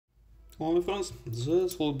Hello my friends,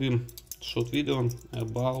 this will be short video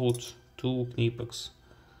about two Knipex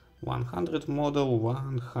 100 model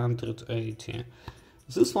 180.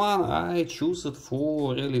 This one I choose it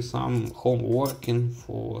for really some home working,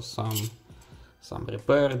 for some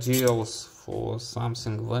repair deals, for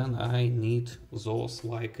something when I need those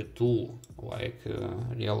like a tool, like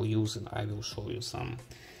real using. I will show you some.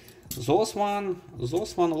 Those one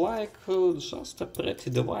like just a pretty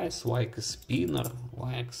device, like a spinner,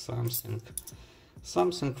 like something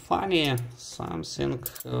funny, something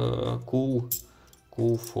cool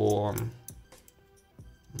for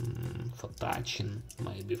touching,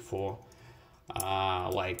 maybe for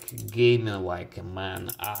like gaming, like a man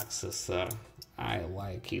accessor. I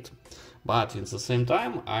like it, but at the same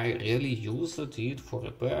time I really use it for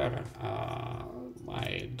repair.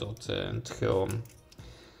 My daughter and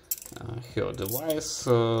her device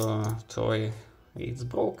toy, it's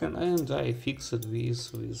broken, and I fix it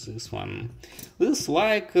with this one. This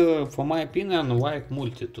like for my opinion like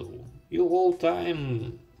multi-tool. You all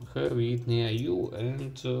time have it near you,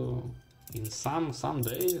 and in some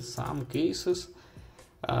days, some cases,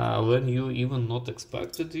 when you even not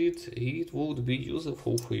expected it, it would be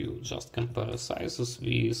useful for you. Just compare sizes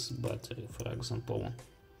with battery, for example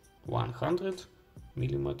 100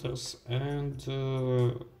 millimeters and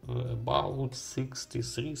about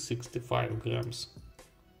 63-65 grams.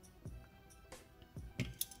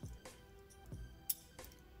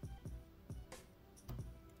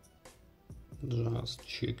 Just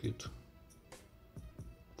check it.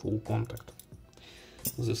 Full contact.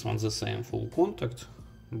 This one's the same full contact,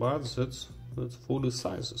 but that's fully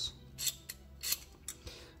sizes.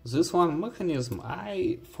 This one mechanism,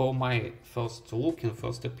 for my first look and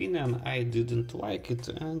first opinion, I didn't like it,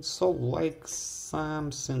 and so like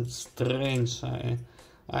something strange.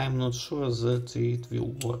 I'm not sure that it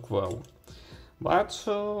will work well. But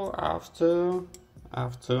after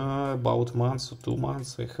about months or 2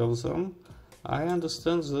 months I have them, I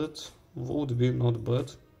understand that would be not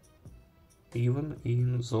bad even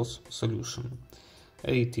in those solution.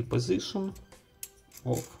 80 position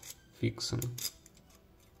of fixing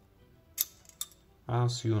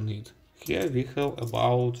as you need. Here we have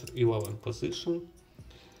about 11 position.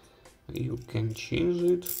 You can change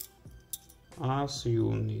it as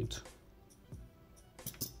you need.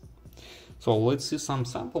 So let's see some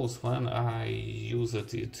samples when I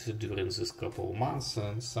used it during this couple of months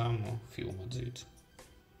and some filmed it.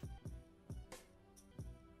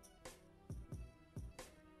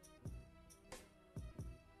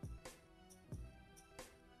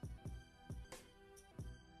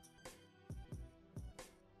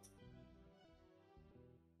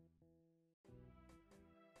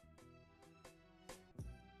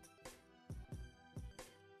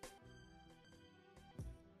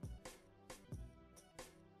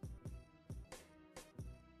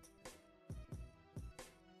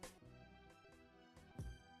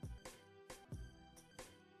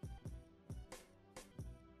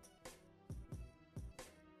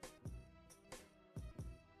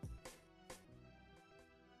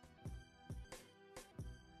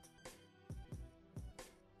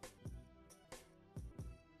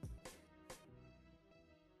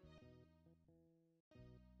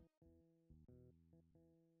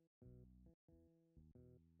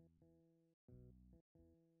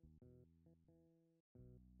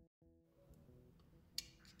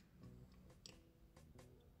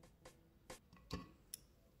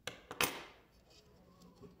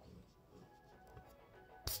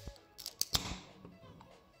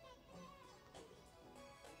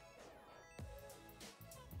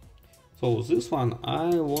 So this one I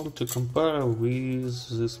want to compare with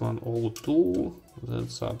this one old tool.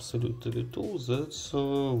 That's absolutely tool that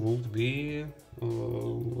would be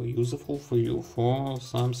useful for you for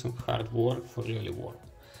something hard work, for really work.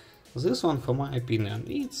 This one, for my opinion,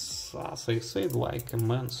 it's, as I said, like a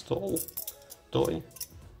man's toy,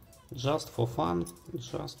 just for fun,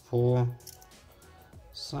 just for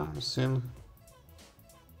something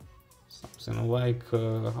like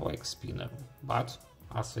spinner. But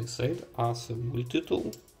as I said, as a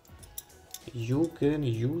multi-tool, you can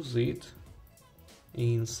use it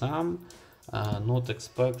in some not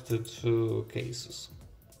expected cases,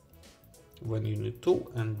 when you need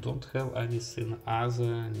to and don't have anything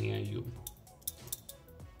other near you.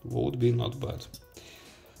 Would be not bad.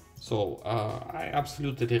 So I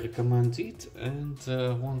absolutely recommend it, and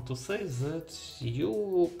want to say that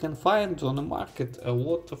you can find on the market a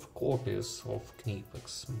lot of copies of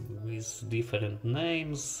Knipex with different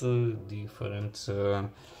names,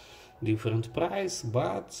 different price,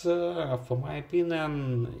 but for my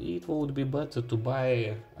opinion it would be better to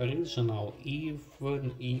buy original,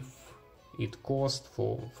 even if it cost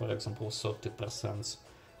for example 30%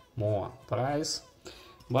 more price,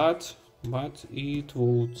 but it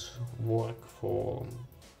would work for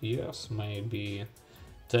years, maybe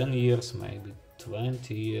 10 years, maybe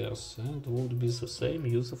 20 years, and would be the same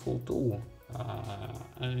useful tool.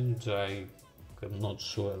 And I am not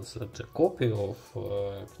sure that a copy of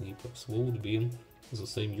Knipex would be the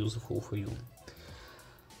same useful for you.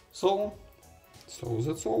 So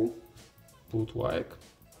that's all. Put like,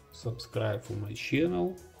 subscribe for my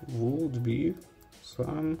channel. Would be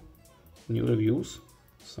some new reviews,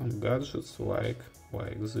 some gadgets like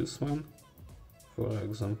this one, for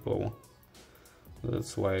example.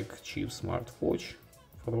 That's like cheap smartwatch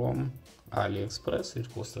from AliExpress. It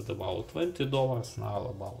costed about $20, now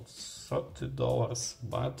about $30,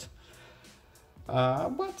 but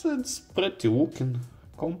it's pretty looking,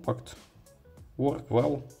 compact, work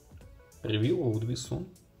well. Review would be soon.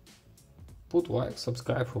 Put like,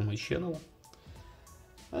 subscribe for my channel,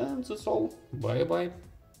 and that's all. Bye bye.